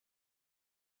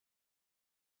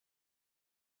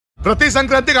ప్రతి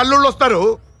సంక్రాంతికి అల్లుళ్ళు వస్తారు,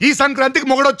 ఈ సంక్రాంతికి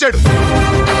మొగడొచ్చాడు.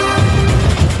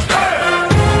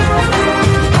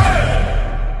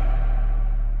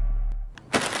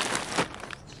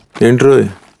 ఏంట్రో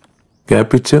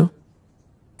గ్యాప్ ఇచ్చావు?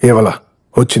 ఏవలా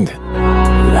వచ్చింది.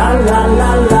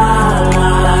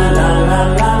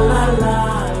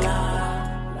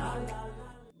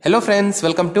 Hello friends,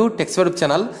 welcome to టెక్స్వర్డ్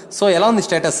channel. So ఎలా ఉంది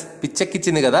స్టేటస్?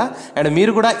 పిచ్చెక్కిచ్చింది కదా. అండ్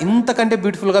మీరు కూడా ఇంతకంటే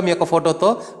బ్యూటిఫుల్గా మీ యొక్క ఫోటోతో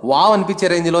వావ్ అనిపించే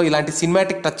రేంజ్లో ఇలాంటి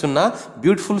సినిమాటిక్ టచ్ ఉన్న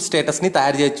బ్యూటిఫుల్ స్టేటస్ని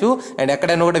తయారు చేయొచ్చు. అండ్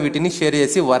ఎక్కడైనా కూడా వీటిని షేర్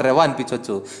చేసి వర్రెవా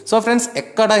అనిపించవచ్చు. సో ఫ్రెండ్స్,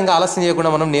 ఎక్కడ ఇంకా ఆలస్యం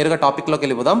చేయకుండా మనం నేరుగా టాపిక్లోకి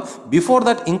వెళ్ళిపోదాం. బిఫోర్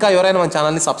దట్ ఇంకా ఎవరైనా మన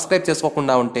ఛానల్ని సబ్స్క్రైబ్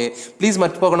చేసుకోకుండా ఉంటే ప్లీజ్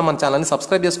మర్చిపోకుండా మన ఛానల్ని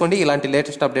సబ్స్క్రైబ్ చేసుకోండి. ఇలాంటి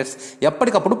లేటెస్ట్ అప్డేట్స్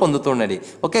ఎప్పటికప్పుడు పొందుతుండండి.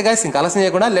 ఓకే గైస్, ఇంకా ఆలస్యం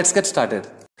చేయకుండా let's get started.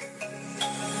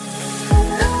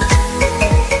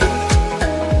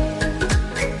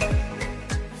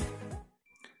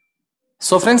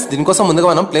 So friends, దీనికోసం ముందుగా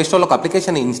మనం ప్లేస్టోర్లో ఒక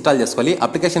అప్లికేషన్ ఇన్స్టాల్ చేసుకోవాలి.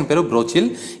 అప్లికేషన్ పేరు బ్రోచిల్.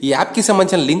 ఈ యాప్కి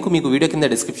సంబంధించిన లింక్ మీకు వీడియో కింద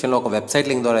డిస్క్రిప్షన్లో ఒక వెబ్సైట్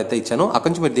లింక్ ద్వారా అయితే ఇచ్చాను. అక్కడి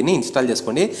నుంచి మీరు దీన్ని ఇన్స్టాల్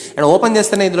చేసుకోండి. అండ్ ఓపెన్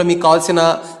చేస్తేనే ఇందులో మీకు కావాల్సిన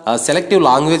సెలెక్టివ్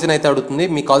లాంగ్వేజ్ని అయితే అడుగుతుంది.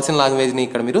 మీకు కావాల్సిన లాంగ్వేజ్ని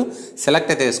ఇక్కడ మీరు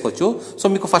సెలెక్ట్ అయితే చేసుకోవచ్చు. సో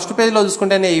మీకు ఫస్ట్ పేజ్లో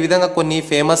చూసుకుంటేనే ఈ విధంగా కొన్ని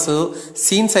ఫేమస్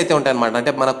సీన్స్ అయితే ఉంటాయి అనమాట.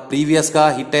 అంటే మన ప్రీవియస్గా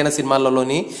హిట్ అయిన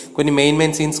సినిమాలలోని కొన్ని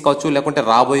మెయిన్ సీన్స్ కావచ్చు, లేకుంటే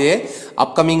రాబోయే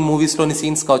అప్కమింగ్ మూవీస్లోని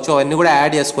సీన్స్ కావచ్చు, అవన్నీ కూడా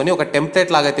యాడ్ చేసుకొని ఒక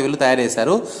టెంప్లెట్ లాగా అయితే వీళ్ళు తయారు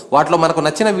చేశారు. వాటిలో మనకు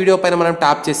నచ్చిన వీడియో పైన మనం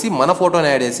ట్యాప్ చేసి మన ఫోటోని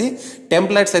యాడ్ చేసి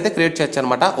టెంప్లెట్స్ అయితే క్రియేట్ చేయొచ్చు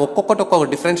అనమాట. ఒక్కొక్కటి ఒక్కొక్క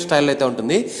డిఫరెంట్ స్టైల్ అయితే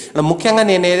ఉంటుంది. ముఖ్యంగా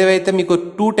నేను ఏదైతే మీకు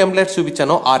 2 టెంప్లెట్స్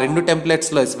చూపించానో ఆ 2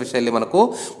 టెంప్లెట్స్లో ఎస్పెషల్లీ మనకు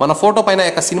మన ఫోటో పైన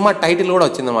యొక్క సినిమా టైటిల్ కూడా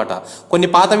వచ్చిందనమాట. కొన్ని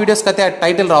పాత వీడియోస్కి అయితే ఆ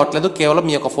టైటిల్ రావట్లేదు, కేవలం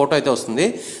మీ యొక్క ఫోటో అయితే వస్తుంది.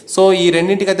 సో ఈ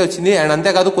రెండింటికి అయితే వచ్చింది. అండ్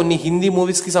అంతేకాదు కొన్ని హిందీ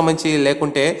మూవీస్కి సంబంధించి,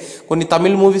 లేకుంటే కొన్ని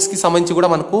తమిళ్ మూవీస్కి సంబంధించి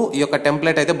కూడా మనకు ఈ యొక్క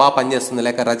టెంప్లెట్ అయితే బాగా పనిచేస్తుంది.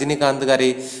 లేక రజనీకాంత్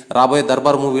గారి రాబోయే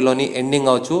దర్బార్ మూవీలోని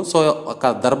ఎండింగ్ అవచ్చు. సో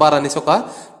ఒక దర్బార్ అనేసి ఒక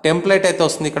టెంప్లెట్ అయితే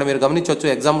వస్తుంది. ఇక్కడ మీరు గమనించవచ్చు.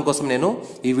 ఎగ్జాంపుల్ కోసం నేను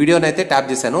ఈ వీడియోని అయితే ట్యాప్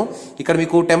చేశాను. ఇక్కడ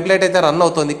మీకు టెంప్లెట్ అయితే రన్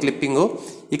అవుతుంది క్లిప్పింగ్.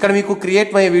 ఇక్కడ మీకు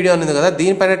క్రియేట్ మై వీడియో అనేది కదా,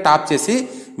 దీనిపైన ట్యాప్ చేసి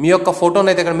మీ యొక్క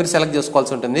ఫోటోని అయితే ఇక్కడ మీరు సెలెక్ట్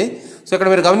చేసుకోవాల్సి ఉంటుంది. సో ఇక్కడ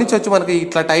మీరు గమనించవచ్చు, మనకి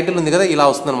ఇట్లా టైటిల్ ఉంది కదా, ఇలా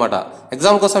వస్తుంది అనమాట.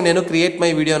 ఎగ్జాంపుల్ కోసం నేను క్రియేట్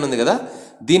మై వీడియో అని ఉంది కదా,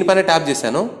 దీనిపైన ట్యాప్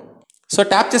చేశాను. సో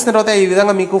ట్యాప్ చేసిన తర్వాత ఈ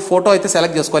విధంగా మీకు ఫోటో అయితే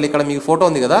సెలెక్ట్ చేసుకోవాలి. ఇక్కడ మీకు ఫోటో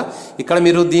ఉంది కదా, ఇక్కడ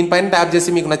మీరు దీనిపైన ట్యాప్ చేసి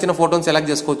మీకు నచ్చిన ఫోటోని సెలెక్ట్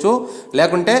చేసుకోవచ్చు,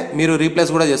 లేకుంటే మీరు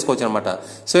రీప్లేస్ కూడా చేసుకోవచ్చు అనమాట.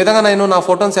 సో ఈ విధంగా నేను నా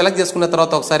ఫోటోని సెలెక్ట్ చేసుకున్న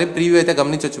తర్వాత ఒకసారి ప్రీవ్యూ అయితే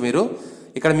గమనించవచ్చు. మీరు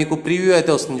ఇక్కడ మీకు ప్రీవ్యూ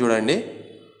అయితే వస్తుంది చూడండి.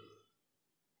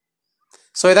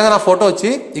 సో ఈ విధంగా నా ఫోటో వచ్చి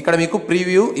ఇక్కడ మీకు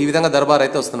ప్రీవ్యూ ఈ విధంగా దర్బార్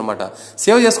అయితే వస్తుందన్నమాట.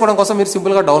 సేవ్ చేసుకోవడం కోసం మీరు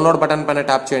సింపుల్గా డౌన్లోడ్ బటన్ పైన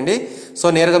ట్యాప్ చేయండి. సో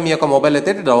నేరుగా మీ యొక్క మొబైల్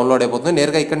అయితే డౌన్లోడ్ అయిపోతుంది.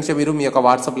 నేరుగా ఇక్కడ నుంచి మీరు మీ యొక్క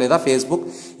వాట్సాప్ లేదా ఫేస్బుక్,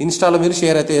 ఇన్స్టాలో మీరు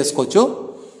షేర్ అయితే చేసుకోవచ్చు.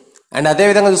 అండ్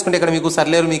అదేవిధంగా చూసుకుంటే ఇక్కడ మీకు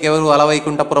సర్లేరు, మీకు ఎవరు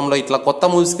అలవైకుంఠపురంలో ఇట్లా కొత్త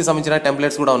మూవీస్కి సంబంధించిన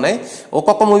టెంప్లెట్స్ కూడా ఉన్నాయి.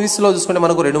 ఒక్కొక్క మూవీస్లో చూసుకుంటే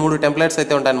మనకు 2-3 టెంప్లెట్స్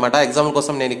అయితే ఉంటాయి అనమాట. ఎగ్జాంపుల్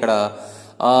కోసం నేను ఇక్కడ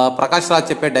ప్రకాష్ రాజ్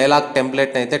చెప్పే డైలాగ్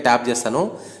టెంప్లెట్ని అయితే ట్యాప్ చేస్తాను.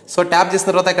 సో ట్యాప్ చేసిన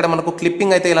తర్వాత ఇక్కడ మనకు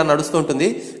క్లిప్పింగ్ అయితే ఇలా నడుస్తూ ఉంటుంది.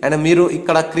 అండ్ మీరు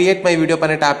ఇక్కడ క్రియేట్ మై వీడియో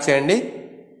పైన ట్యాప్ చేయండి.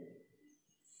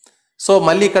 సో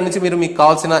మళ్ళీ ఇక్కడ నుంచి మీరు మీకు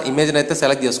కావాల్సిన ఇమేజ్ని అయితే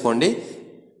సెలెక్ట్ చేసుకోండి.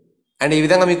 అండ్ ఈ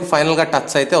విధంగా మీకు ఫైనల్గా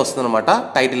టచ్ అయితే వస్తుంది అనమాట,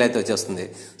 టైటిల్ అయితే వచ్చేస్తుంది.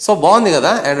 సో బాగుంది కదా.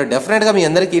 అండ్ డెఫినెట్గా మీ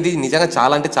అందరికీ ఇది నిజంగా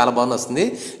చాలా అంటే చాలా బాగుంది వస్తుంది.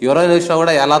 ఎవరైనా చూసినా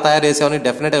కూడా ఎలా తయారు చేసామని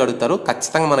డెఫినెట్గా అడుగుతారు.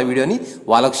 ఖచ్చితంగా మన వీడియోని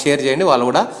వాళ్ళకు షేర్ చేయండి, వాళ్ళు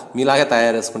కూడా మీలాగే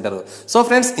తయారు చేసుకుంటారు. సో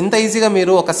ఫ్రెండ్స్, ఇంత ఈజీగా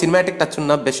మీరు ఒక సినిమాటిక్ టచ్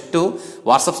ఉన్న బెస్ట్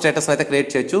వాట్సాప్ స్టేటస్ని అయితే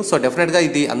క్రియేట్ చేయొచ్చు. సో డెఫినెట్గా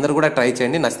ఇది అందరూ కూడా ట్రై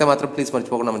చేయండి. నచ్చితే మాత్రం ప్లీజ్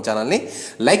మర్చిపోకుండా మన ఛానల్ని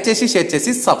లైక్ చేసి, షేర్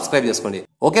చేసి, సబ్స్క్రైబ్ చేసుకోండి.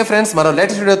 ఓకే ఫ్రెండ్స్, మరో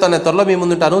లేటెస్ట్ వీడియోతో నేను త్వరలో మీ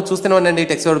ముందుంటాను. చూస్తూనే ఉండండి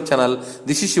టెక్స్వర్డ్ channel.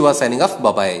 This is Shiva signing off.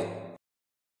 Bye.